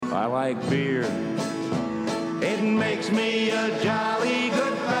I like beer. It makes me a jolly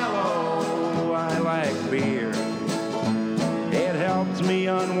good fellow. I like beer. It helps me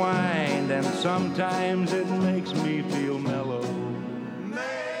unwind, and sometimes it makes me feel mellow.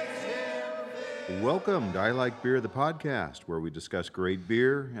 Welcome to I Like Beer, the podcast, where we discuss great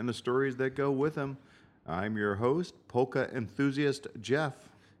beer and the stories that go with them. I'm your host, polka enthusiast Jeff.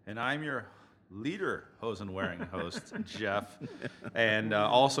 And I'm your leader hosen-wearing host, Jeff. And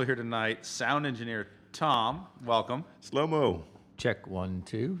also here tonight, sound engineer Tom. Welcome. Slow-mo. Check 1,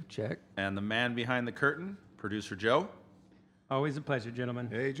 2, check. And the man behind the curtain, producer Joe. Always a pleasure, gentlemen.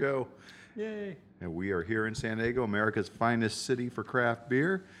 Hey, Joe. Yay. And we are here in San Diego, America's finest city for craft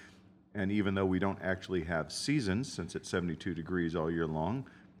beer. And even though we don't actually have seasons, since it's 72 degrees all year long,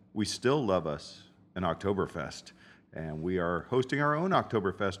 we still love us an Oktoberfest. And we are hosting our own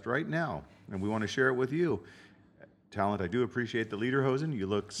Oktoberfest right now, and we want to share it with you. Talent, I do appreciate the lederhosen. You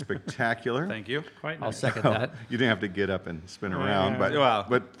look spectacular. Thank you. Quite nice. I'll second that. You didn't have to get up and spin around,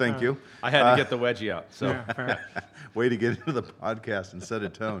 but thank you. I had to get the wedgie out. So Yeah, fair. Way to get into the podcast and set a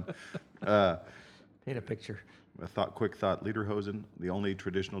tone. Paint a picture. Quick thought, lederhosen, the only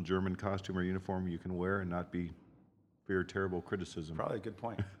traditional German costume or uniform you can wear and not be fear terrible criticism. probably a good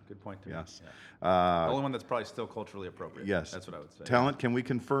point. Good point to Yes. me. Yeah. The only one that's probably still culturally appropriate. Yes. That's what I would say. Talent, can we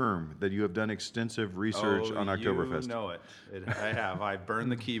confirm that you have done extensive research on Oktoberfest? You know it. I have. I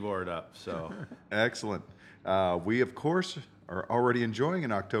burned the keyboard up. So Excellent. We, of course, are already enjoying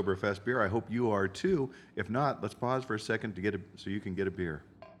an Oktoberfest beer. I hope you are too. If not, let's pause for a second so you can get a beer.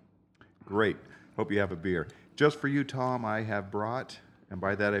 Great. Hope you have a beer. Just for you, Tom, I have brought, and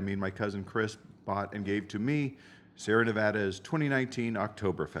by that I mean my cousin Chris bought and gave to me, Sierra Nevada's 2019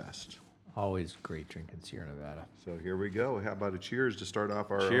 Oktoberfest. Always great drinking Sierra Nevada. So here we go. How about a cheers to start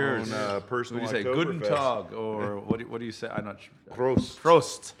off our cheers. own personal What do you say? Oktoberfest? Guten Tag, or what do you say? I'm not sure. Prost.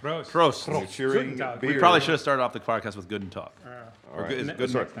 Prost. Prost. Prost. Cheering Guten Tag. beer. We probably should have started off the podcast with Guten Tag. All right. Is it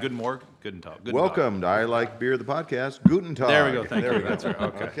Good Morg? Guten Tag. Guten Welcome to I Like Beer, the podcast. Guten Tag. There we go. Thank There you. we go. That's right.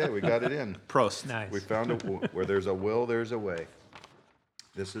 Okay. Okay, we got it in. Prost. Nice. We found where there's a will, there's a way.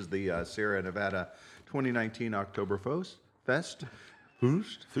 This is the Sierra Nevada 2019 Oktoberfest.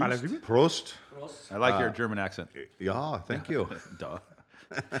 Prost. I like your German accent. Yeah, thank you. Duh.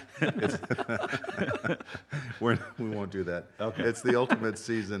 We won't do that. Okay. It's the ultimate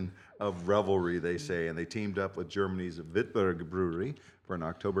season of revelry, they say, and they teamed up with Germany's Wittberg Brewery for an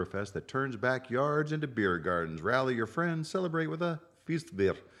Oktoberfest that turns backyards into beer gardens. Rally your friends, celebrate with a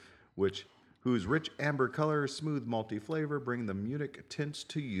Festbier, whose rich amber color, smooth malty flavor bring the Munich tints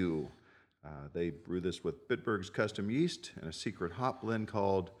to you. They brew this with Bitburg's custom yeast and a secret hop blend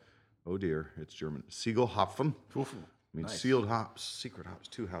called, oh dear, it's German, Siegelhopfen. Means sealed hops, secret hops,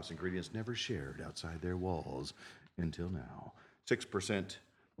 two house ingredients never shared outside their walls until now. 6%,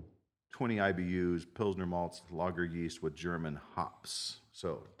 20 IBUs, Pilsner malts, lager yeast with German hops.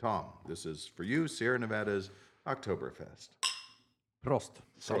 So, Tom, this is for you, Sierra Nevada's Oktoberfest. Prost.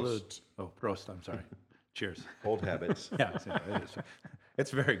 Salute. Oh, Prost. I'm sorry. Cheers. Old habits. Yeah, it is. It's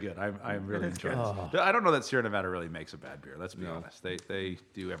very good. I'm really enjoying this. I don't know that Sierra Nevada really makes a bad beer. Let's be honest. They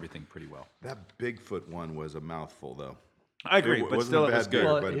do everything pretty well. That Bigfoot one was a mouthful, though. I agree, It but wasn't still a it was bad good.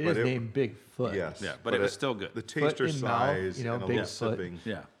 beer. Well, but- it but is it- named Bigfoot. Yes. Yeah, but it was still good. The taster in mouth, size you know, and a big little foot. sipping.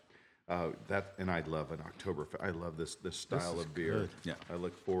 Yeah. And I love an Oktoberfest. I love this style of beer. good. Yeah. I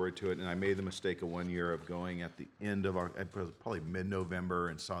look forward to it. And I made the mistake of one year of going at the end of probably mid-November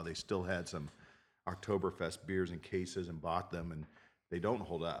and saw they still had some Oktoberfest beers in cases and bought them, and they don't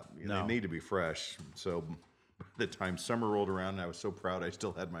hold up. No. They need to be fresh. So by the time summer rolled around, and I was so proud, I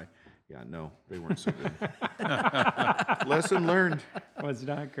still had my. Yeah, no, they weren't so good. Lesson learned. Was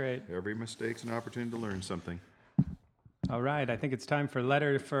not great. Every mistake's an opportunity to learn something. All right, I think it's time for a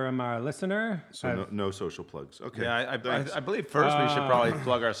letter from our listener. So no social plugs. Okay. Yeah, thanks. I believe first we should probably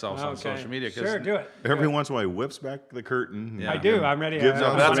plug ourselves on Okay. social media. 'Cause Sure, do it. Every once in a while, he whips back the curtain. Yeah. I do. I'm ready. Gives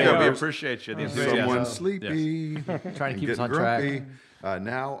out That's some good. We notes. appreciate you. The Someone enthusiasm. sleepy. Trying to keep us and on track. getting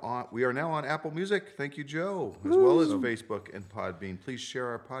grumpy. We are now on Apple Music. Thank you, Joe, as well as Facebook and Podbean. Please share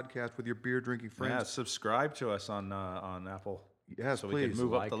our podcast with your beer drinking Yeah, friends. subscribe to us on Apple. Yes, so we please. can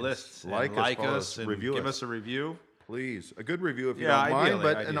move up Like the us. list. And Like us, like follow us, us, and review give us. us a review. Please, a good review if you Yeah, don't mind, ideally,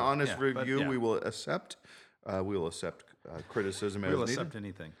 but an ideally. honest Yeah, but review yeah. we will accept. We will accept criticism We'll as accept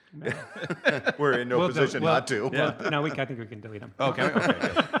needed. anything. We're in no We'll do- position we'll- not to. No, I think we can delete them. Okay,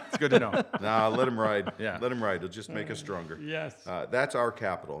 good. It's good to know. Nah, let him ride. Yeah. Let him ride. It'll just make us stronger. Yes. That's our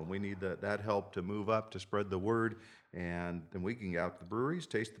capital, and we need that help to move up, to spread the word, and then we can get out to the breweries,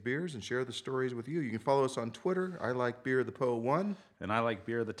 taste the beers, and share the stories with you. You can follow us on Twitter. I like beer, the Po1, And I like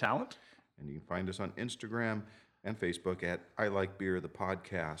beer, the talent. and you can find us on Instagram, and Facebook at I Like Beer, the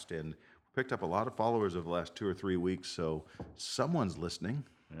podcast. And picked up a lot of followers over the last 2 or 3 weeks, so someone's listening.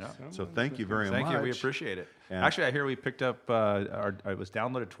 Yeah. So thank you very much. Thank you. We appreciate it. And- Actually, I hear we picked up. It was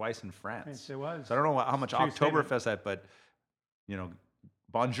downloaded twice in France. Yes, it was. So I don't know how much True statement. Oktoberfest that, but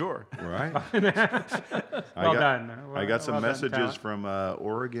bonjour. Right. Well done. I got some Well done, messages talent. from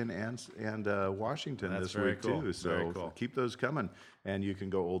Oregon and Washington That's this very week cool. too. So Very cool. keep those coming, and you can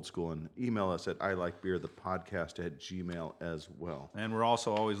go old school and email us at ilikebeerthepodcast@gmail as well. And we're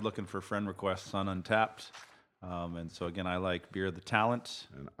also always looking for friend requests on Untapped. And so again, I like beer, the talent.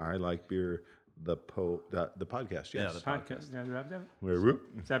 And I Like Beer, the podcast. Yeah, Yes. the Podcast. Yeah, wrap that. Whoop.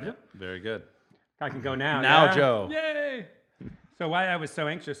 Accept it? Very good. I can go now. Now, yeah? Joe. Yay! So why I was so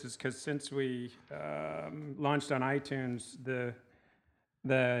anxious is because since we launched on iTunes,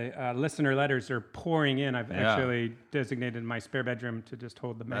 the listener letters are pouring in. I've actually designated my spare bedroom to just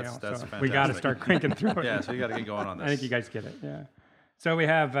hold the mail. That's so we got to fantastic. start cranking through it. Yeah, so you got to get going on this. I think you guys get it. Yeah. So we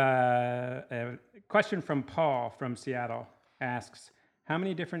have a question from Paul from Seattle. Asks, how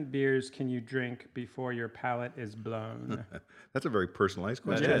many different beers can you drink before your palate is blown? That's a very personalized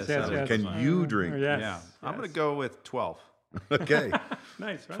question. is. Yes, yes. Can you drink? Yes. Yeah. I'm going yes. to go with 12. Okay.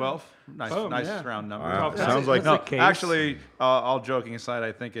 Nice. Right? 12? Nice, Boom, nice yeah. round number. Wow, 12 sounds like No, the case. actually, all joking aside,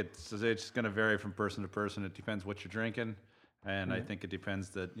 I think it's going to vary from person to person. It depends what you're drinking, and I think it depends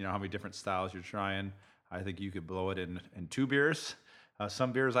that how many different styles you're trying. I think you could blow it in 2 beers.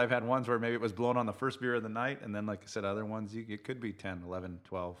 Some beers I've had ones where maybe it was blown on the first beer of the night, and then like I said, other ones it could be 10, 11,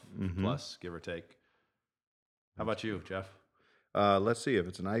 12 plus, give or take. How about you, Jeff? Let's see. If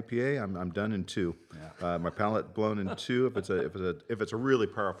it's an IPA, I'm done in 2. My palate blown in 2. If it's a really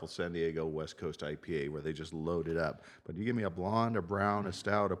powerful San Diego West Coast IPA where they just load it up. But you give me a blonde, a brown, a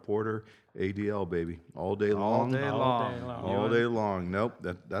stout, a porter, ADL baby, all day long. All day long. All day long. Nope,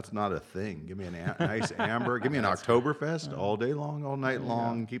 that's not a thing. Give me a nice amber. Give me an Oktoberfest all day long, all night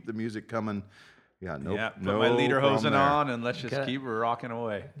long. Keep the music coming. Yeah, nope. Yeah, put no my problem lederhosen there. on and let's just Okay. keep rocking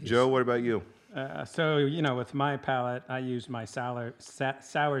away. Joe, what about you? So, with my palate, I use my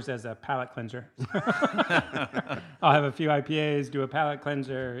sours as a palate cleanser. I'll have a few IPAs, do a palate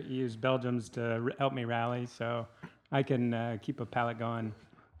cleanser, use Belgium's to help me rally. So I can keep a palate going.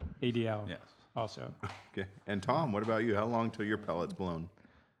 ADL Yes. also. Okay. And Tom, what about you? How long till your palate's blown?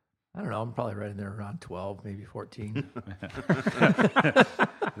 I don't know. I'm probably right in there around 12, maybe 14.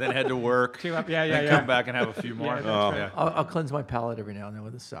 Then head to work. 2 up. Yeah, then yeah, come back and have a few more. that's Yeah. I'll cleanse my palate every now and then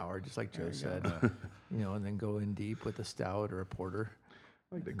with a sour, just like Joe said. And then go in deep with a stout or a porter.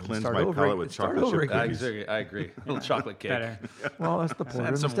 I like to And cleanse start my over palate ag- with start chocolate over chip again. cookies. I agree. A little chocolate cake. Better. Well, that's the porter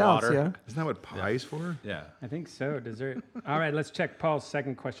and the some stouts, water. yeah. Isn't that what pie's for? Yeah. I think so. Dessert. All right, let's check Paul's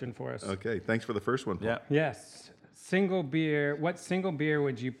second question for us. Okay. Thanks for the first one, Paul. Yeah. Yes. Single beer. What single beer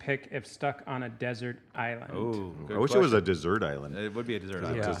would you pick if stuck on a desert island? Oh, I wish it was a dessert island. It would be a dessert. A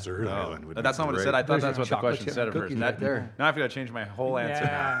island. Yeah. dessert island would That's be not what it great. said. I thought There's that's what the chocolate question chip said at first. cookies right there. Now I've got to change my whole answer.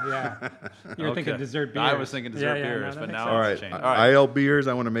 Yeah. You were thinking Okay. dessert beers. I was thinking dessert Yeah, no, beers, that but makes now sense. All I'll right. change. All right. IL beers.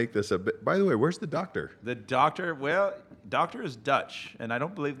 I want to make this a bit. By the way, where's the doctor? The doctor, doctor is Dutch, and I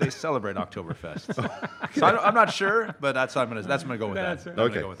don't believe they celebrate Oktoberfest. So I'm not sure, but I'm gonna go with that. That's I'm gonna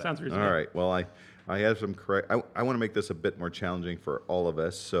Okay. go with that. Sounds reasonable. All right. Well, I have some correct. I want to make this a bit more challenging for all of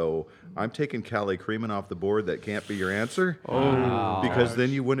us. So I'm taking Cali Creamin off the board. That can't be your answer. Oh. Because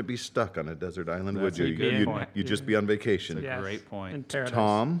then you wouldn't be stuck on a desert island, That's would a you? good You'd, point. you'd just be on vacation. Yes. Great point. In paradise.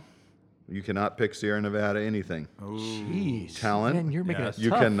 Tom, you cannot pick Sierra Nevada anything. Jeez. Talent. Man, you're making Yes. it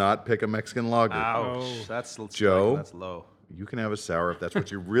You tough. cannot pick a Mexican lager. Ouch. Oh. That's Joe? That's low. You can have a sour if that's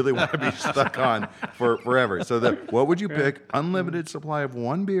what you really want to be stuck on for forever. So what would you pick? Unlimited supply of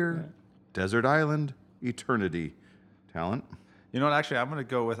one beer, desert island, eternity. Talent. You know what? Actually, I'm going to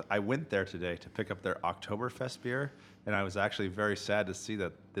go with. I went there today to pick up their Oktoberfest beer, and I was actually very sad to see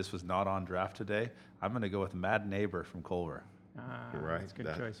that this was not on draft today. I'm going to go with Mad Neighbor from Culver. Right. That's a good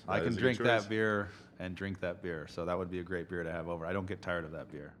That- choice. I that can is a good drink choice. that beer and drink that beer, so that would be a great beer to have over. I don't get tired of that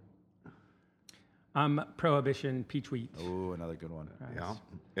beer. Prohibition peach wheat. Oh, another good one. Yeah.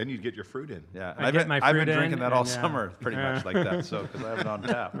 And you'd get your fruit in. Yeah, I get my I've fruit been drinking in, that all and, yeah. summer, pretty much like that. So because I have it on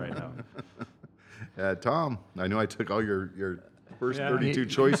tap right now. Tom, I know I took all your first Yeah. 32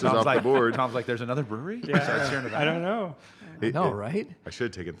 choices off the board. Tom's like, there's another brewery. Yeah, Besides Sierra Nevada? I don't know. No, right? I should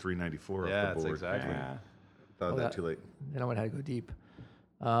have taken 394 Yeah, off that's the board. exactly. Yeah. Thought that too late. Then I would have to go deep.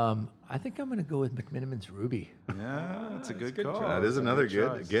 I think I'm going to go with McMiniman's Ruby. Yeah, that's a good good call. choice. That is That's a another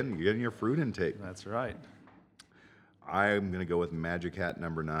good. choice. Again, you're getting your fruit intake. That's right. I'm going to go with Magic Hat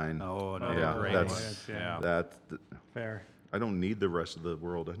number 9. Oh, another Yeah, great that's- one. yeah. That's Fair. I don't need the rest of the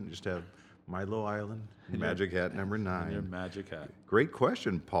world. I can just have Milo Island, Magic Hat number Your 9. magic hat. Great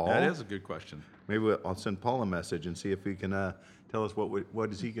question, Paul. That is a good question. Maybe I'll send Paul a message and see if he can tell us what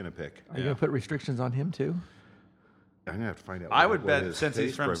is he going to pick. Are you going to put restrictions on him too? I'm going to have to find out. I would what bet his since he's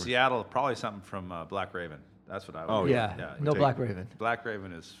taste from preference- Seattle, probably something from Black Raven. That's what I would. Oh, bet. Yeah. we No take- Black Raven. Black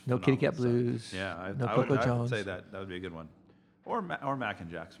Raven is No Kitty Cat phenomenal Blues. stuff. Yeah, No I Coco would Jones. say that would be a good one. Or Mac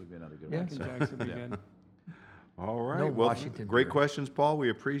and Jacks would be another good Yeah. one. Mac and So, Jacks would be yeah. good. All right. No well, Washington great beer. questions, Paul. We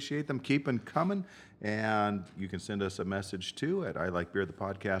appreciate them. Keep them coming. And you can send us a message too at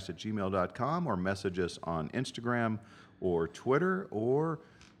ilikebeerthepodcast@gmail.com or message us on Instagram or Twitter or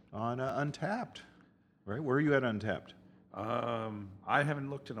on Untapped. Right? Where are you at Untapped? I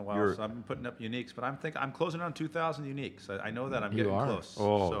haven't looked in a while, so I've been putting up uniques, but I'm closing on 2,000 uniques. I know that I'm You getting are. close.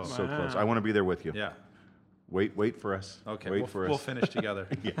 Oh, so close. I want to be there with you. yeah. Wait for us. Okay, Wait for we'll us. finish together.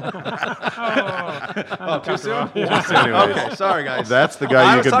 Too soon? Anyways, Okay, sorry guys. that's the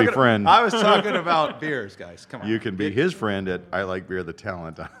guy you can befriend. I was talking about beers, guys. Come on. You can be his friend at I Like Beer the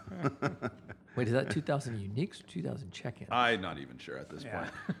Talent. Wait, is that 2,000 uniques or 2,000 check-ins? I'm not even sure at this Yeah.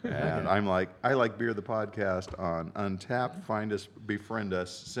 point. And I'm like, I Like Beer the Podcast on Untapped. Find us, befriend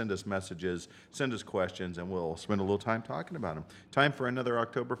us, send us messages, send us questions, and we'll spend a little time talking about them. Time for another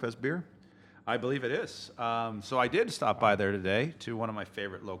Oktoberfest beer? I believe it is. So I did stop by there today to one of my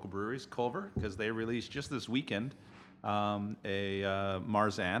favorite local breweries, Culver, because they released just this weekend a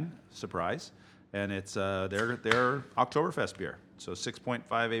Marzahn surprise, and it's their Oktoberfest beer. So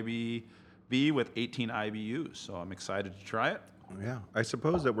 6.5 ABV with 18 IBUs. So I'm excited to try it. Yeah, I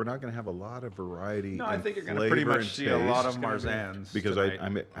suppose that we're not going to have a lot of variety. No, I in think you're going to pretty flavor much and see a lot taste of Marzahns because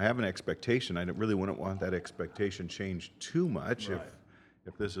tonight. I have an expectation. I really wouldn't want that expectation changed too much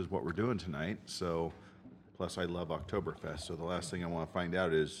if this is what we're doing tonight. So, plus I love Oktoberfest. So the last thing I want to find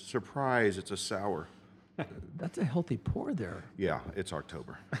out is surprise. It's a sour. That's a healthy pour there. Yeah, it's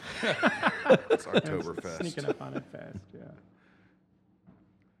October. It's Oktoberfest. Sneaking up on it fast, yeah.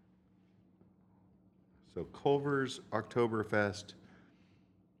 So Culver's Oktoberfest,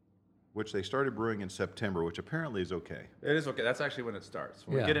 which they started brewing in September, which apparently is okay. It is okay. That's actually when it starts.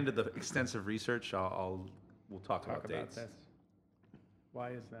 When we Yeah. get into the extensive research, we'll talk about Talk about dates. this.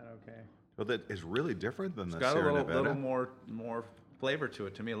 Why is that okay? So that is really different than the Got a Sierra little Nevada. more flavor to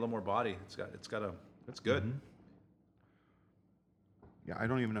it. To me, a little more body. It's good. Mm-hmm. Yeah, I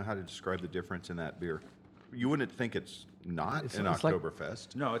don't even know how to describe the difference in that beer. You wouldn't think it's not It's- an it's like-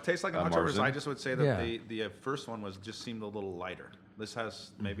 Oktoberfest. No, it tastes like an Marzen? Oktoberfest. I just would say that Yeah. the first one just seemed a little lighter. This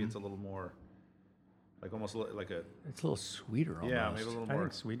has maybe it's a little more, like almost like a It's a little sweeter almost. yeah, maybe a little I more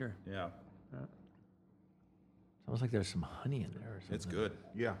think sweeter. yeah. It's almost like there's some honey in there or something. It's good.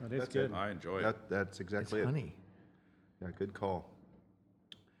 Yeah, It is that's good. I enjoy it. That's It's exactly it. honey. Yeah, good call.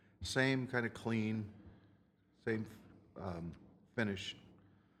 Same kind of clean, same finish,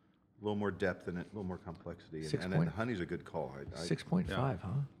 a little more depth in it, a little more complexity. Six And then point- honey's a good call. 6.5, huh?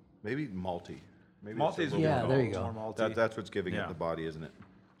 Maybe malty. Maybe Malty's it's a a little Yeah, good bit there you call. go. It's more malty. That's what's giving Yeah. it the body, isn't it?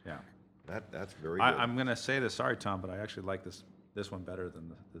 yeah. That's very good. I'm gonna say this. Sorry, Tom, but I actually like this one better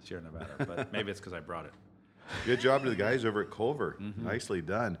than the Sierra Nevada. But maybe it's because I brought it. Good job to the guys over at Culver. Nicely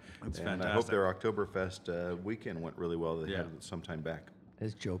done. That's and I hope fantastic. their Oktoberfest weekend went really well. They Yeah. had it some time back.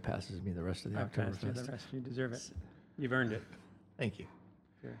 As Joe passes me the rest of the I passed you the Oktoberfest. rest. You deserve it. You've earned it. Thank you.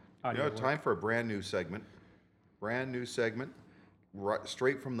 Your You audio know, work. time for a brand new segment. Brand new segment, right,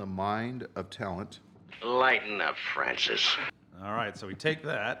 straight from the mind of talent. Lighten up, Francis. All right, so we take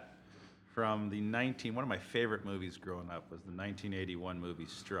that from one of my favorite movies growing up was the 1981 movie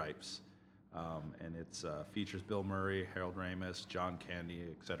Stripes. And it features Bill Murray, Harold Ramis, John Candy,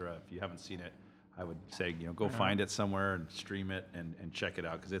 etc. If you haven't seen it, I would say go find it somewhere and stream it and check it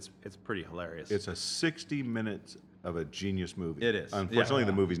out because it's pretty hilarious. It's a 60 minutes of a genius movie. It is. Unfortunately, Yeah.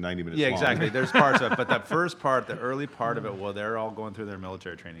 the movie's 90 minutes yeah, long. exactly. There's parts of it, but that first part, the early part of it, while they're all going through their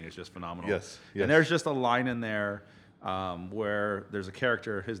military training, is just phenomenal. Yes, yes. And there's just a line in there where there's a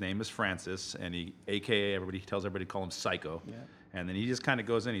character. His name is Francis, and he tells everybody to call him Psycho. Yeah. And then he just kind of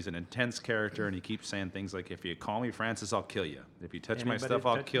goes in. He's an intense character, and he keeps saying things like, "If you call me Francis, I'll kill you. If you touch my Anybody stuff,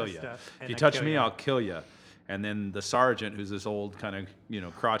 I'll touch kill my you. stuff, If and you I touch kill me, ya." I'll kill you." And then the sergeant, who's this old kind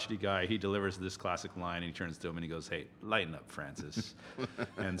of crotchety guy, he delivers this classic line, and he turns to him and he goes, "Hey, lighten up, Francis."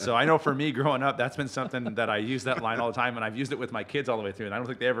 And so I know for me growing up, that's been something that I use that line all the time, and I've used it with my kids all the way through, and I don't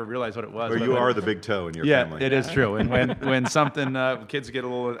think they ever realized what it was. Or but you when- are the big toe in your yeah, family. it is true. And when something kids get a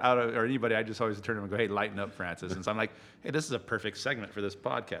little out of, or anybody, I just always turn to them and go, "Hey, lighten up, Francis." And so I'm like, "Hey, this is a perfect segment for this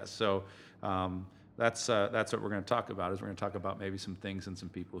podcast." So that's what we're going to talk about. Is we're going to talk about maybe some things and some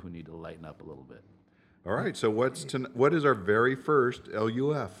people who need to lighten up a little bit. All right, so what is our very first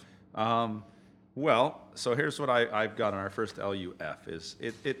LUF? Well, so here's what I've got on our first LUF.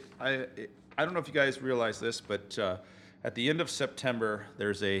 I don't know if you guys realize this, but at the end of September,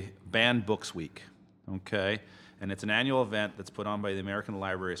 there's a Banned Books Week, okay? And it's an annual event that's put on by the American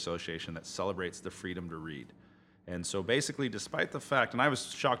Library Association that celebrates the freedom to read. And so basically, despite the fact, and I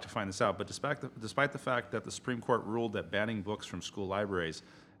was shocked to find this out, but despite the fact that the Supreme Court ruled that banning books from school libraries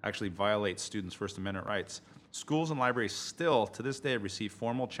actually violates students' First Amendment rights, schools and libraries still, to this day, receive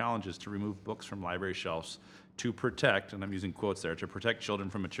formal challenges to remove books from library shelves to protect, and I'm using quotes there, to protect children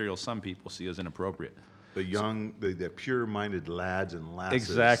from material some people see as inappropriate. The young, the pure-minded lads and lasses.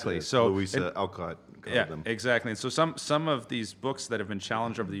 Exactly. As So Louisa Alcott called them. exactly. And so some of these books that have been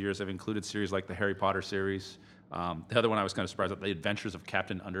challenged over the years have included series like the Harry Potter series. The other one I was kind of surprised at, The Adventures of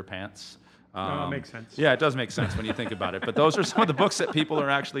Captain Underpants. It makes sense. Yeah, it does make sense when you think about it. But those are some of the books that people are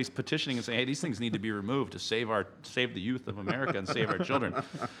actually petitioning and saying, hey, these things need to be removed to save the youth of America and save our children.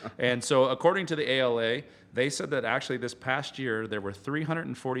 And so according to the ALA, they said that actually this past year there were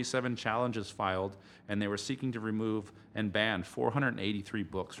 347 challenges filed, and they were seeking to remove and ban 483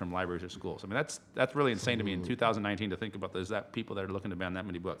 books from libraries or schools. I mean, that's really insane to me in 2019 to think about. There's that people that are looking to ban that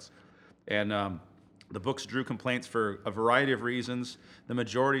many books. And the books drew complaints for a variety of reasons. The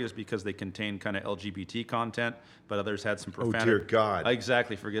majority is because they contain kind of LGBT content, but others had some profanity. Oh, dear God.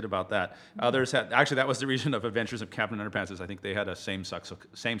 Exactly, forget about that. Others had, actually, that was the reason of Adventures of Captain Underpants, is I think they had a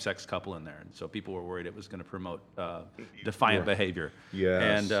same-sex couple in there, and so people were worried it was going to promote defiant behavior.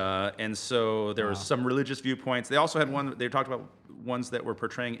 Yes. And so there was some religious viewpoints. They also had they talked about ones that were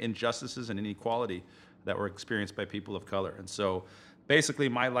portraying injustices and inequality that were experienced by people of color. And so basically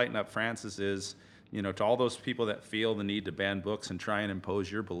my Lighten Up Francis is, to all those people that feel the need to ban books and try and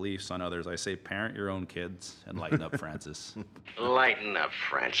impose your beliefs on others, I say parent your own kids and lighten up, Francis. Lighten up,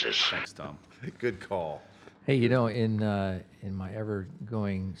 Francis. Thanks, Tom. Good call. Hey, in my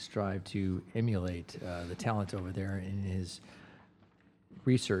ever-going strive to emulate the talent over there in his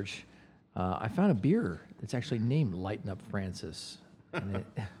research, I found a beer that's actually named Lighten Up Francis. And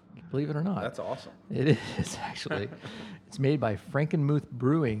believe it or not. That's awesome. It is, actually. It's made by Frankenmuth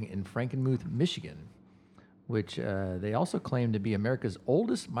Brewing in Frankenmuth, Michigan, which they also claim to be America's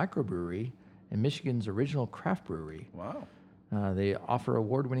oldest microbrewery and Michigan's original craft brewery. Wow. They offer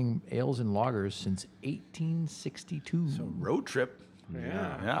award-winning ales and lagers since 1862. So road trip.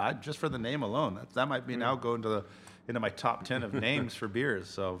 Yeah. Just for the name alone, that might be now go into my top 10 of names for beers.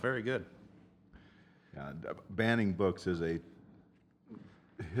 So very good. Banning books is a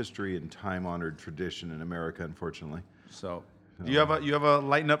history and time-honored tradition in America, unfortunately. So, do you have a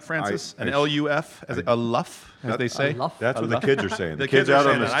Lighten Up Francis, an LUF, a luff, as they say? That's what the kids are saying. The kids kids out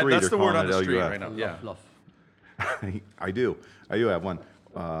are on the saying street that's are the word calling on the it street LUF. right now. Yeah. I do have one.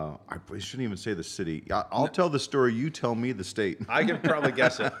 I shouldn't even say the city. I'll tell the story. You tell me the state. I can probably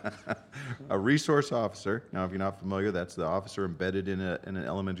guess it. A resource officer. Now, if you're not familiar, that's the officer embedded in an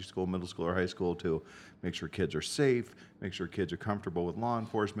elementary school, middle school, or high school to make sure kids are safe, make sure kids are comfortable with law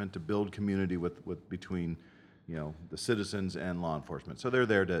enforcement, to build community between the citizens and law enforcement. So they're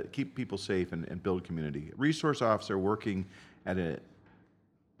there to keep people safe and build community. Resource officer working at a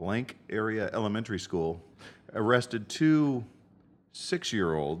blank area elementary school arrested 2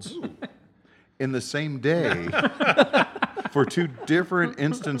 6-year-olds in the same day for 2 different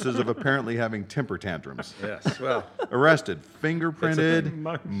instances of apparently having temper tantrums. Yes. Well, Arrested, fingerprinted,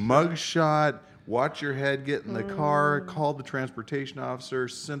 mug mugshot, watch your head, get in the car, called the transportation officer,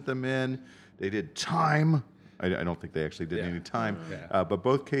 sent them in. They did time. I don't think they actually did any time. Yeah. But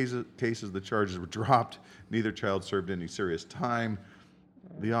both cases, the charges were dropped. Neither child served any serious time.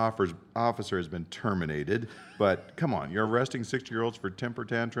 The officer has been terminated. But come on, you're arresting 6-year-olds for temper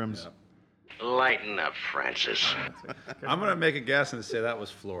tantrums? Yeah. Lighten up, Francis. I'm going to make a guess and say that was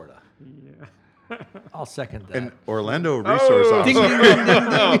Florida. Yeah. I'll second that. An Orlando resource officer. Ding, ding, ding, ding,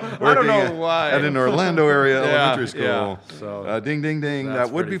 ding. I don't know why. At an Orlando area elementary school. Yeah. So Ding, ding, ding. that's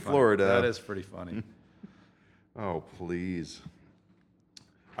That would pretty be funny. Florida. That is pretty funny. Oh, please.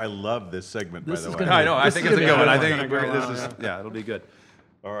 I love this segment, by This the is way. gonna I know. I This think is it's a gonna good be one. I good. think It's gonna go it'll be good.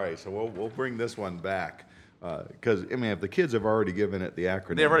 All right, so we'll bring this one back. Because, if the kids have already given it the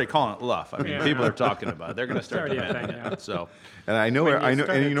acronym. They're already calling it luff. I mean, Yeah. people are talking about it. They're going to start already a demanding thing, yeah. it. So, And I know, When you and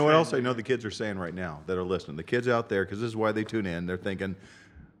start you a know what else I trend. know the kids are saying right now that are listening? The kids out there, because this is why they tune in, they're thinking,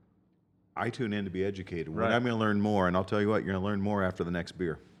 I tune in to be educated. When Right. I'm going to learn more, and I'll tell you what, you're going to learn more after the next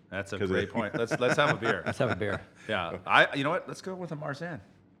beer. that's a 'Cause great point. Let's have a beer. Let's have a beer. Yeah. You know what? Let's go with a Marsanne.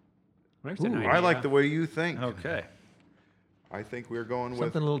 There's Ooh, an I like idea. the way you think. Okay. I think we're going with.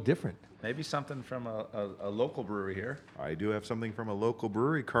 Something a little different. Maybe something from a local brewery here. I do have something from a local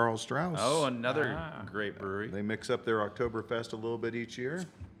brewery, Karl Strauss. Oh, another great brewery. They mix up their Oktoberfest a little bit each year.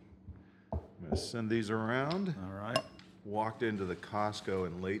 I'm going to send these around. All right. walked into the Costco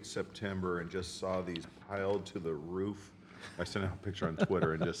in late September and just saw these piled to the roof, I sent out a picture on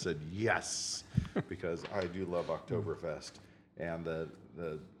Twitter and just said yes, because I do love Oktoberfest. And the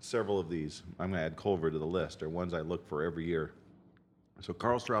several of these, I'm going to add Culver to the list, are ones I look for every year. So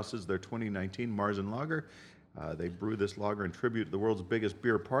Karl Strauss is their 2019 Marzen Lager. They brew this lager in tribute to the world's biggest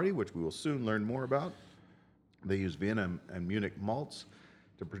beer party, which we will soon learn more about. They use Vienna and Munich malts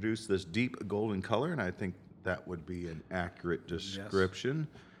to produce this deep golden color, and I think that would be an accurate description.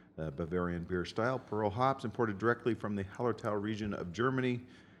 Yes. Bavarian beer style. Pearl hops imported directly from the Hallertau region of Germany.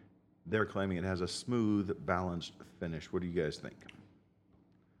 They're claiming it has a smooth, balanced finish. What do you guys think?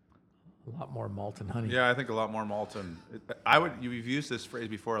 A lot more malt and honey. Yeah, I think a lot more malt and you've used this phrase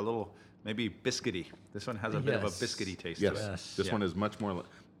before, a little maybe biscuity. This one has a bit of a biscuity taste to it. Yes. This one is much more.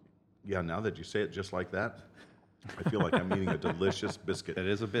 Yeah, now that you say it just like that, I feel like I'm eating a delicious biscuit. It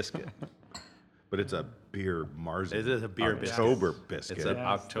is a biscuit. But it's a beer Marzen. It is a beer October biscuit. It's an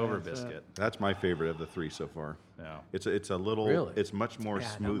October biscuit. That's my favorite of the three so far. Yeah. It's a little. Really? It's much more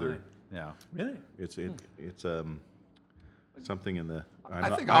smoother. Yeah. Really? It's something in the.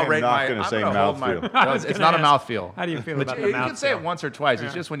 I think I'll rate my. I'm not going to say mouthfeel. mouthfeel. It's not a mouthfeel. How do you feel But about you the mouthfeel? can say it once or twice.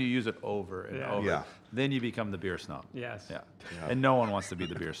 It's just when you use it over and over. Yeah. Then you become the beer snob. Yes. Yeah. And no one wants to be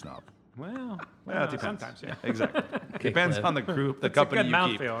the beer snob. Well, Well, it depends. sometimes, yeah. Exactly. Depends Cliff. on the group, the It's a company good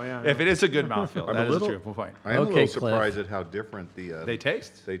you keep. mouthfeel, yeah. If it is a good mouthfeel, I'm that a is little- true. We'll find. I am a Okay, little Cliff. surprised at how different the. They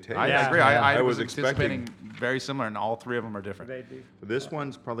taste. They taste. I Yeah. agree. Yeah. I was anticipating expecting. very similar, and all three of them are different. They do. This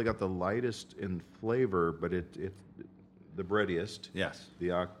one's probably got the lightest in flavor, but it the breadiest. Yes. The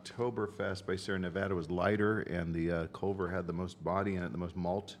Oktoberfest by Sierra Nevada was lighter, and the Culver had the most body in it, the most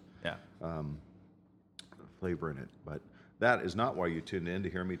malt Yeah. flavor in it. But that is not why you tuned in to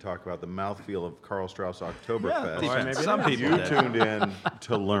hear me talk about the mouthfeel of Karl Strauss Oktoberfest. Yeah, maybe some that's people You did. tuned in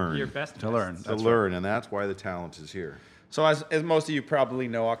to learn. Your best To learn. To learn, and that's why the talent is here. So as most of you probably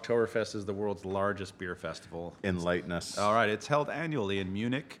know, Oktoberfest is the world's largest beer festival. Enlighten us. All right, it's held annually in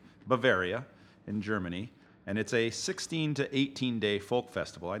Munich, Bavaria, in Germany, and it's a 16 to 18 day folk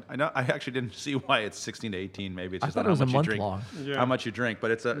festival. I know I actually didn't see why it's 16 to 18. Maybe it's I just thought on it was how a much month you drink. long. Yeah. How much you drink,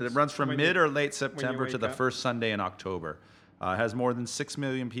 but it runs from when mid you- or late September to wake the up. first Sunday in October. It has more than 6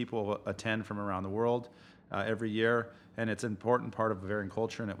 million people attend from around the world every year, and it's an important part of Bavarian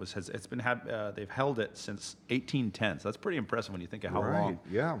culture. And they've held it since 1810. So that's pretty impressive when you think of how Right, long.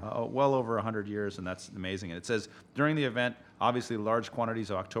 yeah. Well over 100 years, and that's amazing. And it says during the event, obviously large quantities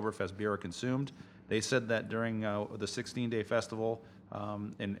of Oktoberfest beer are consumed. They said that during the 16-day festival,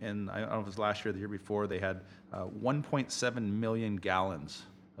 and I don't know if it was last year or the year before, they had 1.7 million gallons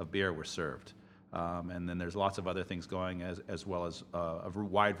of beer were served. And then there's lots of other things going as well as a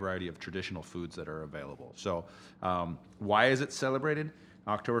wide variety of traditional foods that are available. So why is it celebrated?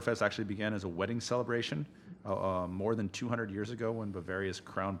 Oktoberfest actually began as a wedding celebration more than 200 years ago when Bavaria's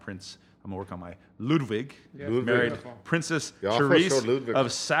crown prince, I'm going to work on my Ludwig, Ludwig. married Beautiful. Princess Ja, Therese so Ludwig.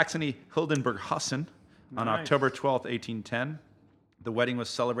 of Saxony-Hildenburg-Hessen on Nice. October 12th, 1810. The wedding was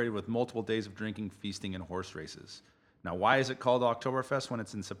celebrated with multiple days of drinking, feasting, and horse races. Now, why is it called Oktoberfest when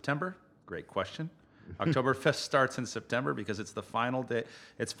it's in September? Great question. Oktoberfest starts in September because it's the final day.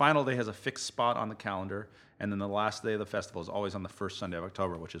 Its final day has a fixed spot on the calendar, and then the last day of the festival is always on the first Sunday of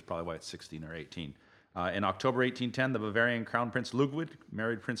October, which is probably why it's 16 or 18. In October 1810, the Bavarian Crown Prince Ludwig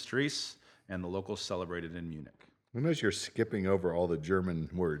married Prince Therese, and the locals celebrated in Munich. Notice you're skipping over all the German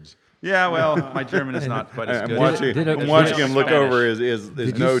words. Yeah, well, my German is not quite as I'm good. watching him look Spanish. over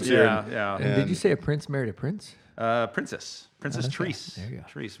his notes here. Yeah, yeah. And did you say a prince married a prince? Princess Therese. there you go.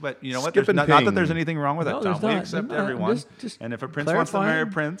 Therese. But you know what? Skip Not and that there's ping. anything wrong with No, that, there's Tom. We not. accept No, I'm everyone. just And if a prince wants to marry a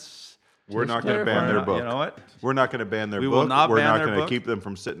clarifying. prince, We're not going to ban clarifying. their book. You know what? We're not going to ban their We book. will not We're ban not their going to book. keep them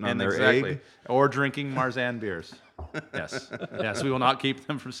from sitting on And their exactly. egg. Or drinking Marzen beers. Yes. Yes, we will not keep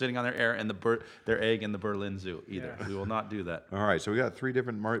them from sitting on their air and their egg in the Berlin Zoo either. Yeah. We will not do that. All right, so we got three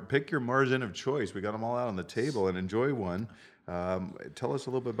different. Pick your Marzen of choice. We got them all out on the table, and enjoy one. Tell us a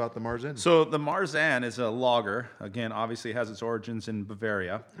little bit about the Marzen. So the Marzen is a lager. Again, obviously has its origins in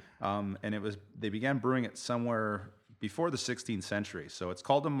Bavaria, and they began brewing it somewhere before the 16th century. So it's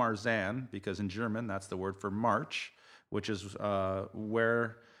called a Marzen because in German that's the word for March, which is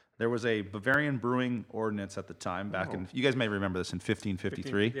where there was a Bavarian brewing ordinance at the time back in. You guys may remember this in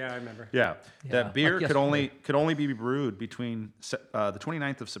 1553. Yeah, I remember. Yeah, Yeah, that beer like could only be brewed between the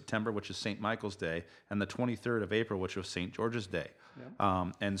 29th of September, which is St. Michael's Day, and the 23rd of April, which was St. George's Day.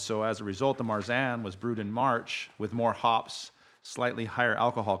 And so as a result, the Marzen was brewed in March with more hops, slightly higher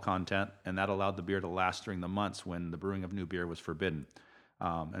alcohol content, and that allowed the beer to last during the months when the brewing of new beer was forbidden.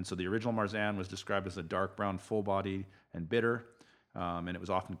 And so the original Marzen was described as a dark brown, full-bodied, and bitter. And it was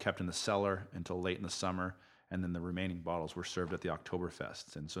often kept in the cellar until late in the summer. and then the remaining bottles were served at the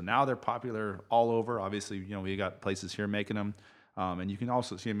Oktoberfest. And so now they're popular all over. Obviously, we got places here making them, and you can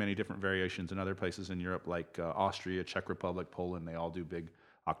also see many different variations in other places in Europe, like Austria, Czech Republic, Poland. They all do big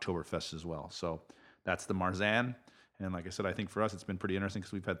Oktoberfests as well. So that's the Marzahn. And like I said, I think for us, it's been pretty interesting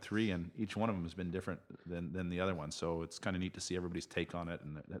because we've had 3, and each one of them has been different than the other one. So it's kind of neat to see everybody's take on it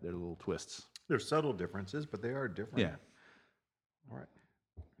and their little twists. There's subtle differences, but they are different. Yeah. All right.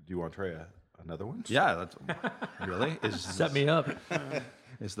 Do you want to try another one? Yeah. That's, really? Set me up.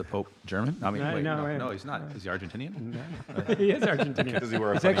 Is the Pope German? I mean, wait, wait. no, he's not. Is he Argentinian? No. He is Argentinian. Does he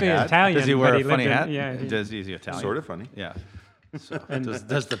wear a He's funny actually hat? Italian. Does he but wear a lived funny in- hat? Yeah. Is he Italian? Sort of funny. Yeah. So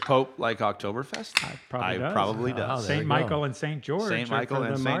does the Pope like Oktoberfest? probably does. Probably Oh, does. there Saint you Michael go. and Saint George. Saint are Michael for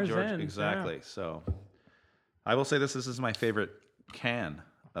and the Saint George, Marzahns, exactly. So, I will say this is my favorite can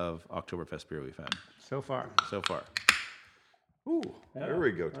of Oktoberfest beer we've had So far. so far. Ooh, there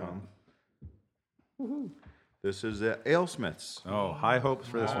we go, Tom. This is AleSmiths. Oh, high hopes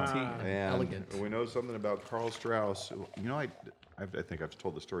for this one. And Elegant. we know something about Carl Strauss. I think I've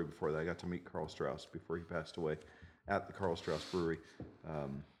told the story before that I got to meet Carl Strauss before he passed away at the Carl Strauss Brewery.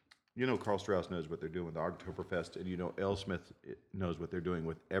 Carl Strauss knows what they're doing with the Oktoberfest, and AleSmith knows what they're doing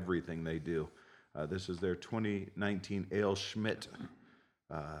with everything they do. This is their 2019 Ale Schmidt.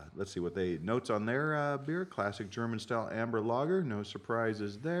 Let's see what notes on their beer. Classic German-style amber lager. No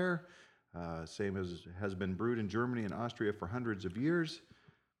surprises there. Same as has been brewed in Germany and Austria for hundreds of years.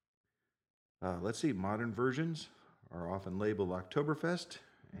 Let's see. Modern versions are often labeled Oktoberfest.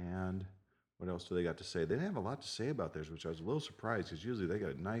 And what else do they got to say? They didn't have a lot to say about theirs, which I was a little surprised because usually they got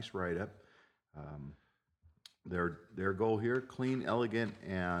a nice write-up. Their goal here, clean, elegant,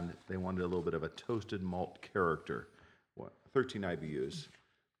 and they wanted a little bit of a toasted malt character. 13 IBUs.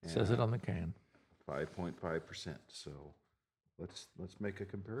 Says it on the can. 5.5%. So let's make a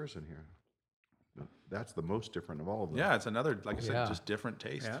comparison here. That's the most different of all of them. Yeah, it's another, like I said, Yeah. just different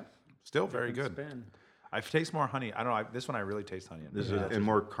taste. Yeah. Still very good. Spin. I taste more honey. I don't know. This one I really taste honey in. This is and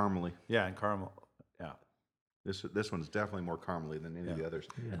more caramely. Yeah, and caramel. Yeah. This one's definitely more caramely than any of the others.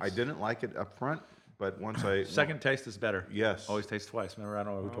 Yes. I didn't like it up front, but once I Second taste is better. yes, Always taste twice. Remember, I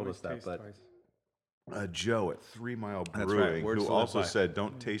don't know who told us that, Taste but twice. Joe at 3 Mile That's right. Brewing, Words who to live also by. said,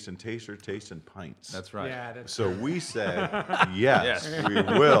 "Don't taste in taster, taste in pints." that's right. Yeah, that's So we said, yes, Yes. we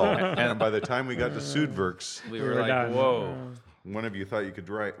will. And by the time we got to Sudwerks, We were were like, done. whoa. one of you thought you could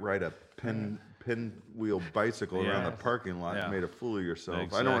ride a pinwheel bicycle around the Yes. parking lot Yeah. and made a fool of yourself.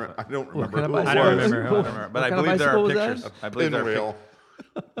 Exactly. I don't remember kind of who it bicycle? I don't was. remember. I don't remember. But I kind of believe there bicycle are was that? pictures. I believe Pinwheel.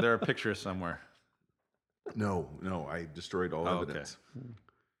 there are pictures somewhere. No, I destroyed all Oh, evidence.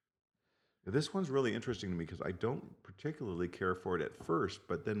 This one's really interesting to me because I don't particularly care for it at first,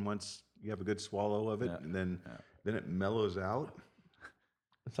 but then once you have a good swallow of it, Yeah. and then it mellows out.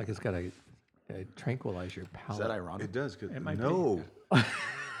 It's like it's got to tranquilize your Is palate. that ironic? It does. It might be. No,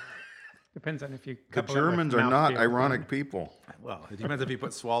 Depends on if you. the couple it with Germans are not mouthfeel. ironic people. Well, it depends if you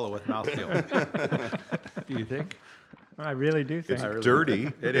put swallow with mouthfeel. Do you think? I really do think. It's really dirty.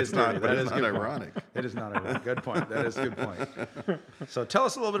 It is It's not, dirty. but That it's is not good point. ironic. It is not ironic. Good point. That is a good point. So tell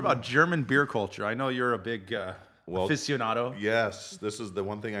us a little bit about German beer culture. I know you're a big aficionado. Yes, this is the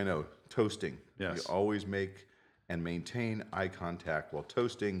one thing I know. Toasting. Yes. You always make and maintain eye contact while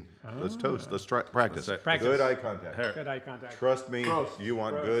toasting. Let's toast. Let's try practice. Let's Practice. Good eye contact. Here. Good eye contact. Trust me, you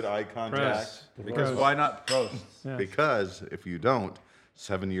want good eye contact. Because why not prost? Yes. Because if you don't,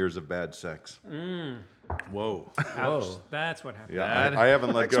 7 years of bad sex. Whoa. Ouch. That's what happened. Yeah, That I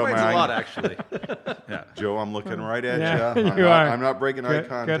haven't let go of explains my a lot, eye. actually. Yeah. Joe, I'm looking right at Yeah, you. you are. I'm not breaking eye Good-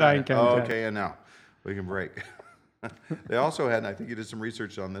 contact. good eye contact. Okay, and now we can break. They also had, and I think you did some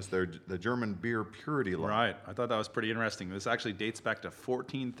research on this, the German beer purity law. Right. I thought that was pretty interesting. This actually dates back to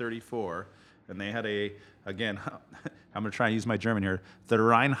 1434, and they had again, I'm going to try and use my German here, the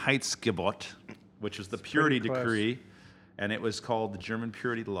Reinheitsgebot, which was the purity pretty close. decree, and it was called the German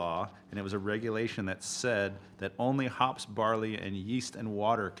purity law, and it was a regulation that said that only hops, barley, and yeast and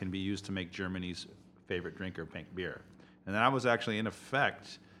water can be used to make Germany's favorite drink or make beer. And that was actually in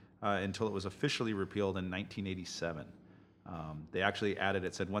effect until it was officially repealed in 1987. They actually added,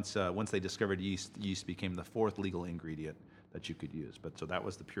 it said once they discovered yeast became the 4th legal ingredient that you could use. But so that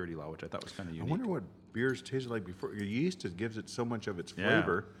was the purity law, which I thought was kind of I unique. wonder what beers tasted like before. Your yeast gives it so much of its Yeah.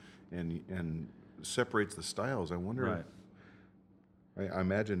 flavor and separates the styles. I wonder. Right. I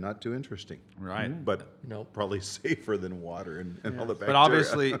imagine not too interesting. Right. But Nope. probably safer than water and all the bacteria. But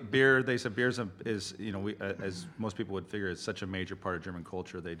obviously, beer. They said beer is as most people would figure, it's such a major part of German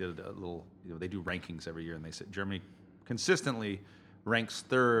culture. They did a little. They do rankings every year, and they said Germany consistently ranks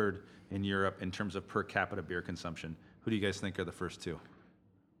 3rd in Europe in terms of per capita beer consumption. Who do you guys think are the first two?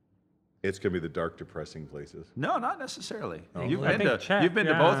 It's going to be the dark, depressing places. No, not necessarily. Oh. You've I been think to Czech, you've been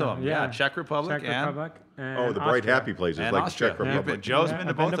to both of them. Yeah, Czech Republic and Oh, the bright, Austria. happy places and like Austria. Czech Republic. Joe's Yeah, been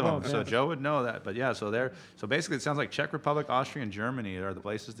to I've been both to of them, both, so yeah. Joe would know that. But yeah, so basically it sounds like Czech Republic, Austria, and Germany are the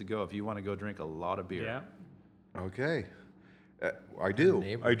places to go if you want to go drink a lot of beer. Yeah. Okay. I do.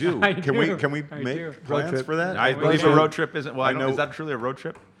 Neighbor. I do. I Can do. we I make do. plans trip. for that? I believe a road trip isn't. Well, I I don't, know- is that truly a road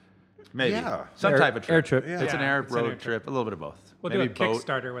trip? Maybe. Yeah. Some type of trip. Air trip. It's an Yeah, air it's an road air trip. A little bit of both. We'll Maybe do a boat.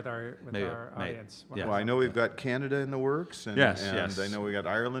 Kickstarter with our Maybe. audience. Yeah. Well, I know we've got Canada in the works, and, Yes, and yes. I know we got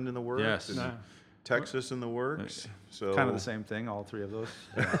Ireland in the works, Yes. and No. Texas in the works. So Kind of the same thing, all three of those.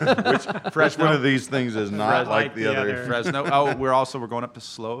 Which one of these things is not like the other? Fresno. Oh, we're going up to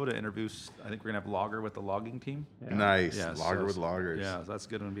Slow to introduce. I think we're gonna have Lager with the logging team. Nice. Yeah, Lager so- with lagers. Yeah, so that's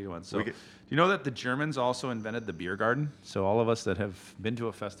good to be one. So, We do get- you know that the Germans also invented the beer garden? So all of us that have been to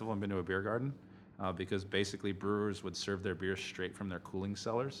a festival and been to a beer garden, because basically brewers would serve their beer straight from their cooling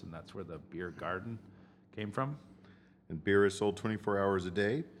cellars, and that's where the beer garden came from. And beer is sold 24 hours a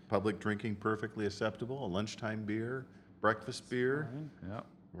day. Public drinking perfectly acceptable. A lunchtime beer, breakfast beer, Yeah.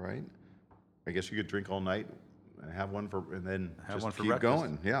 right? I guess you could drink all night, and have one for, and then Have just one for keep breakfast.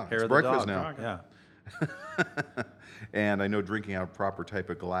 going. Yeah, Hair it's of the breakfast dog. now. Yeah. And I know drinking out a proper type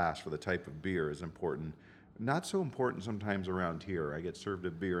of glass for the type of beer is important. Not so important sometimes around here. I get served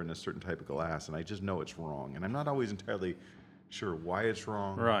a beer in a certain type of glass, and I just know it's wrong. And I'm not always entirely sure why it's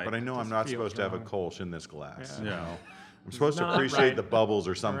wrong, Right. but I know I'm Just not feels supposed to have a wrong. Kolsch in this glass. Yeah. You Yeah. know? I'm supposed to not appreciate right. the bubbles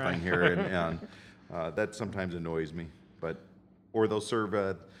or something Right. here, and that sometimes annoys me. Or they'll serve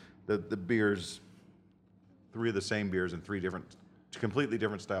the beers, 3 of the same beers in 3 different, completely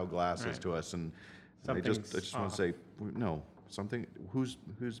different style glasses Right. to us, and I just want Something's to say no. Something. Who's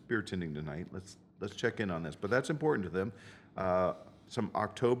beer tending tonight? Let's check in on this. But that's important to them. Some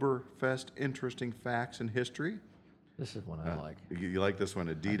Oktoberfest interesting facts and history. This is one I like. You like this one?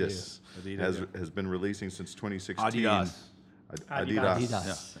 Adidas, Adidas, has been releasing since 2016. Adidas. Adidas,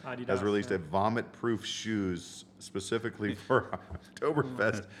 Adidas. Adidas, has released yeah. a vomit-proof shoes specifically for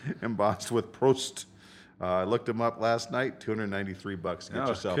Oktoberfest, embossed with Prost. I looked them up last night. $293. Get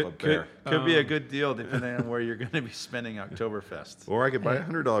yourself a pair. Could be a good deal depending on where you're going to be spending Oktoberfest. Or I could buy a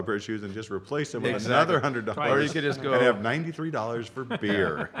 $100 pair of shoes and just replace them with Exactly. another $100. Or you could just go- and have $93 for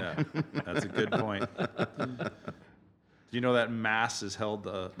beer. Yeah, that's a good point. Do you know that Mass is held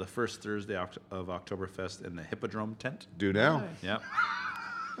the first Thursday of Oktoberfest in the Hippodrome tent? Do now. Yep.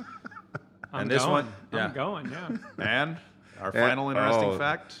 I'm And this going. one- yeah. I'm going, yeah. And our final interesting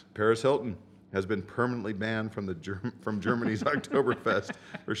fact. Paris Hilton has been permanently banned from from Germany's Oktoberfest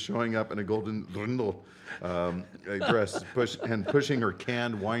for showing up in a golden Dirndl dress pushing her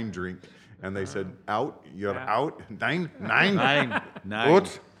canned wine drink. And they said, out, you're Yeah. out. Nine. Nine.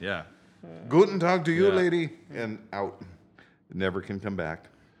 Gut. Yeah. Guten Tag to you, Yeah. lady. And out. Never can come back.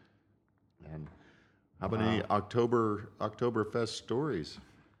 And how about any Oktoberfest stories?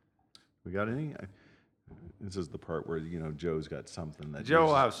 We got any? This is the part where Joe's got something that Joe will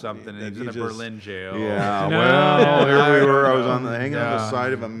he's- have something, and that he's he in a just- Berlin jail. Yeah, No. well, here we were. I was don't know. hanging on the Yeah.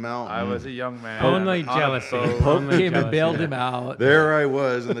 side of a mountain. I was a young man. Only on a jealousy. boat. Pope Only came and jealousy. bailed him out. There I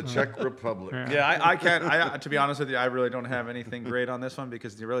was in the Czech Republic. Yeah, I can't. To be honest with you, I really don't have anything great on this one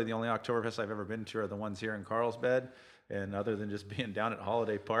because really the only Oktoberfest I've ever been to are the ones here in Carlsbad. And other than just being down at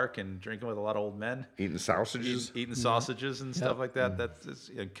Holiday Park and drinking with a lot of old men, Eating sausages. eating sausages and stuff like that, that's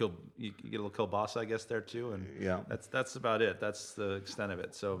you get a little kielbasa, I guess, there too. And Yeah. that's about it. That's the extent of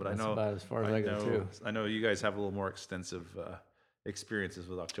it. So, but That's I know about as far as I go, know, too. I know you guys have a little more extensive experiences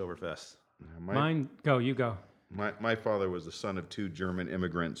with Oktoberfest. Mine, go, you go. My father was the son of 2 German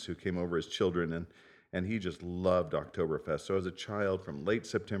immigrants who came over as children, and he just loved Oktoberfest. So as a child, from late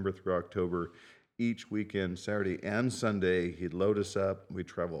September through October, each weekend, Saturday and Sunday, he'd load us up. We'd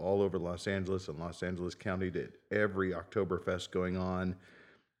travel all over Los Angeles and Los Angeles County to every Oktoberfest going on,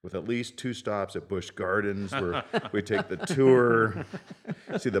 with at least 2 stops at Busch Gardens, where we take the tour,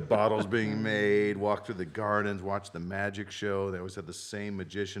 see the bottles being made, walk through the gardens, watch the magic show. They always had the same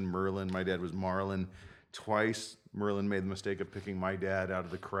magician, Merlin. My dad was Marlin. Twice, Merlin made the mistake of picking my dad out of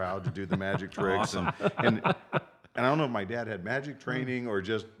the crowd to do the magic tricks. And I don't know if my dad had magic training or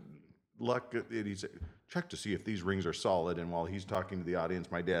just luck. He said, check to see if these rings are solid. And while he's talking to the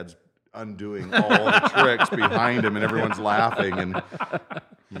audience, my dad's undoing all the tricks behind him, and everyone's laughing. And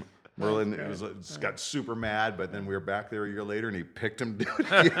Merlin got super mad, but then we were back there a year later, and he picked him to do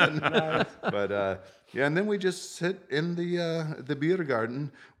it again. But yeah, and then we just sit in the beer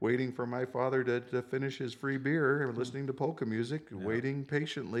garden, waiting for my father to finish his free beer, and listening to polka music, waiting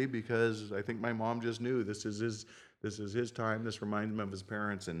patiently, because I think my mom just knew this is his time. This reminds him of his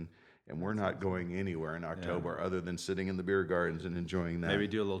parents, and and we're not going anywhere in October other than sitting in the beer gardens and enjoying that. Maybe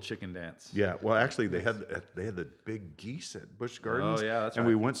do a little chicken dance. Yeah, well, actually, they had the big geese at Busch Gardens. Oh, yeah, that's and right.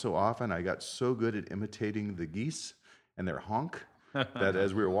 we went so often. I got so good at imitating the geese and their honk that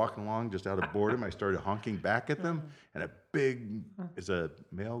as we were walking along, just out of boredom, I started honking back at them. And is it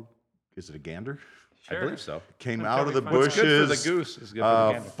a gander? I believe so. Came out of the What's bushes. good for the goose is good for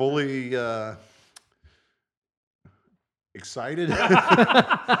the gander. Fully excited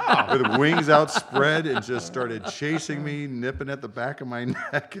with wings outspread and just started chasing me, nipping at the back of my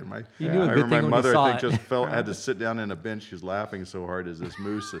neck. And my You knew a I good remember thing my when you mother, saw I think, it. just had to sit down in a bench. She was laughing so hard as this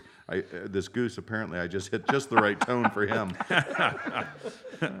moose, this goose, apparently I just hit just the right tone for him.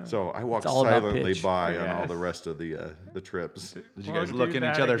 So I walked all about silently pitch. by on all the rest of the trips. Did you Well, guys do look in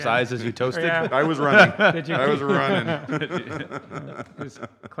each that other's again. eyes as you toasted? Yeah. I was running. Did you I was keep- running. His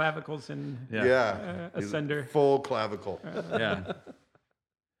clavicles and Yeah. asunder. Full clavicle. Yeah.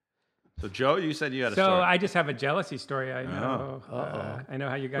 So Joe, you said you had a So story. I just have a jealousy story. I know. I know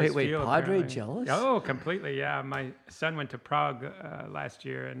how you guys Wait, feel. Padre apparently. jealous? Oh, completely. Yeah, my son went to Prague last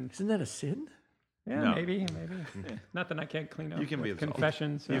year, and Isn't that a sin? yeah, No. maybe. Nothing I can't clean up. You can be with absolved.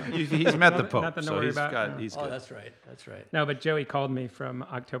 confessions. So. He's met the Pope, Nothing to so worry he's about, got no. he's Oh, good. that's right. That's right. No, but Joey called me from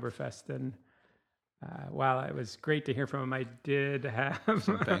Oktoberfest, and while it was great to hear from him, I did have Pangs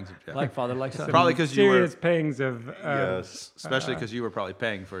of jealousy. Like father, like son. Probably because you were, serious pangs of Yes. especially because you were probably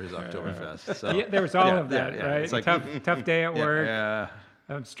paying for his Oktoberfest. So. Yeah, there was all Yeah, of that, yeah. right? It's like- tough day at work. Yeah.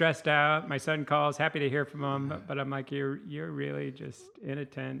 I'm stressed out. My son calls, happy to hear from him, but I'm like, you're really just in a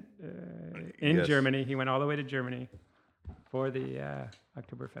tent in Yes. Germany. He went all the way to Germany for the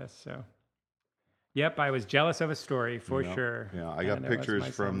Oktoberfest. So, yep, I was jealous of a story for sure. Yeah, I got And it was pictures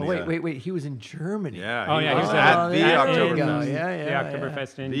my from son. the. Wait. He was in Germany. Yeah. Oh, yeah, he was was at at the there you Oktoberfest. go. the Yeah.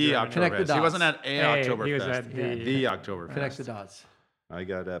 Oktoberfest in The Germany. Connect the Oktoberfest. He wasn't dots. at a Hey, Oktoberfest. he was at the Oktoberfest. Connect the dots. I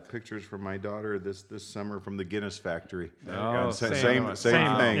got pictures from my daughter this summer from the Guinness factory. Oh, And same. same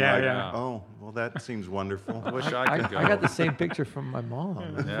Same. thing. Yeah, like, yeah. oh, well, that seems wonderful. Wish I I could go. got the same picture from my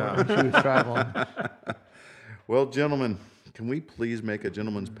mom Yeah. when she was traveling. Well, gentlemen, can we please make a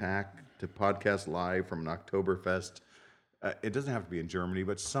gentleman's pact to podcast live from an Oktoberfest? It doesn't have to be in Germany,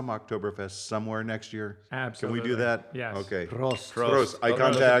 but some Oktoberfest somewhere next year. Absolutely. Can we do that? Yes. Okay. Prost. Prost. Eye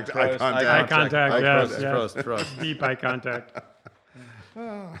contact. Eye contact. Eye contact, yes, Prost, yes. prost, prost. Deep eye contact.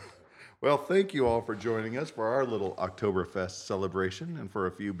 Well, thank you all for joining us for our little Oktoberfest celebration and for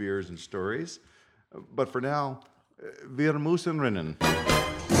a few beers and stories. But for now, wir müssen rennen.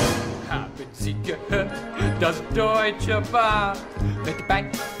 Haben Sie gehört, das deutsche Bar? Mit Bang,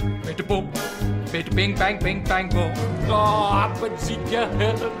 mit Boom, mit Bing, Bang, Bing, Bang, Boom. Oh, haben Sie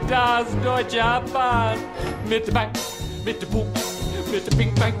gehört, das deutsche Bar? Mit Bang, mit Boom, mit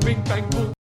Bing, Bang, Bing, Bang, Boom.